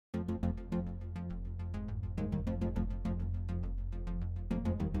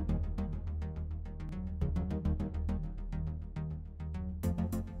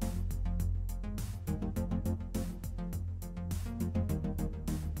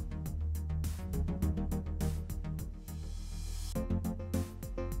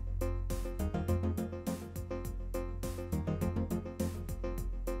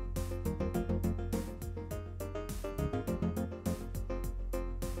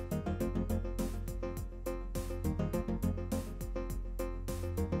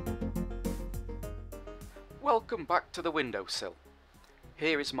Welcome back to the windowsill.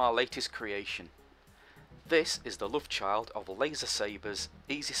 Here is my latest creation. This is the love child of LaserSaber's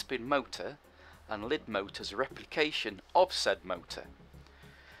easy spin motor and LidMotor's replication of said motor.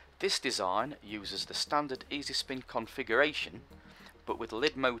 This design uses the standard easy spin configuration, but with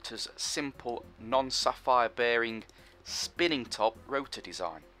LidMotor's simple non-sapphire bearing spinning top rotor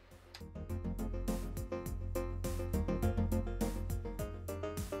design.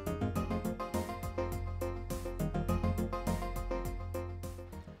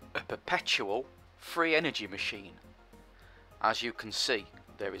 A perpetual free energy machine. As you can see,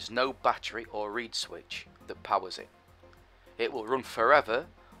 there is no battery or reed switch that powers it. It will run forever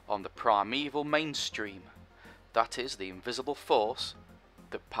on the primeval mainstream, that is the invisible force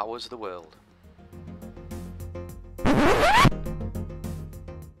that powers the world.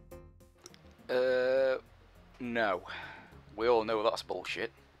 No. We all know that's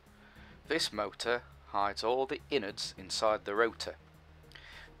bullshit. This motor hides all the innards inside the rotor.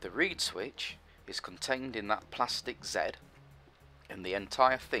 The reed switch is contained in that plastic Z, and the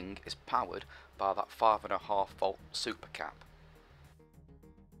entire thing is powered by that 5.5 volt supercap.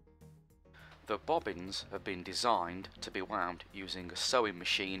 The bobbins have been designed to be wound using a sewing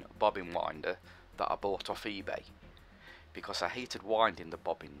machine bobbin winder that I bought off eBay, because I hated winding the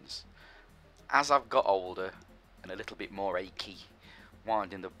bobbins. As I've got older and a little bit more achy,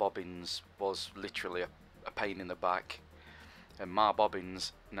 winding the bobbins was literally a pain in the back, and my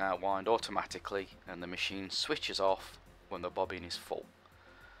bobbins now wind automatically and the machine switches off when the bobbin is full.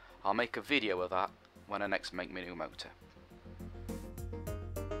 I'll make a video of that when I next make my new motor.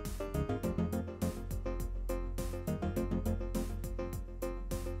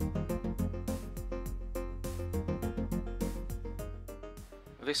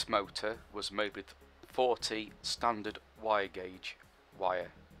 This motor was made with 40 standard wire gauge wire,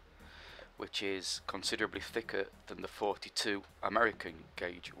 which is considerably thicker than the 42 American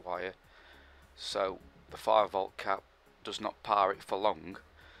gauge wire, so the 5 volt cap does not power it for long,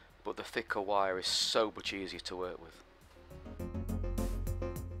 but the thicker wire is so much easier to work with.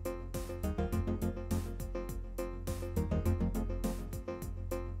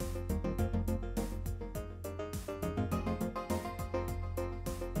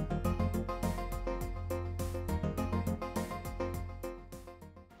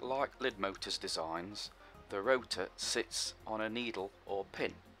 Like LidMotor's designs, the rotor sits on a needle or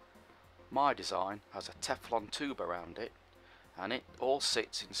pin. My design has a Teflon tube around it, and it all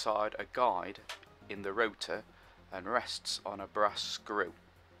sits inside a guide in the rotor and rests on a brass screw.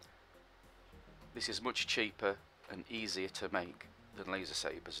 This is much cheaper and easier to make than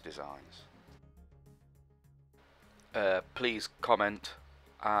LaserSaber's designs. Please comment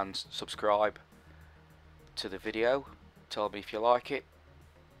and subscribe to the video. Tell me if you like it.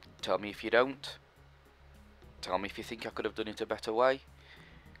 Tell me if you don't. Tell me if you think I could have done it a better way.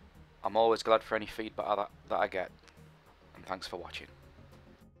 I'm always glad for any feedback that I get. And thanks for watching.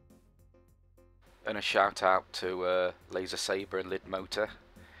 And a shout out to LaserSaber and LidMotor,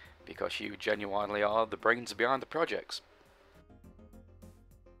 because you genuinely are the brains behind the projects.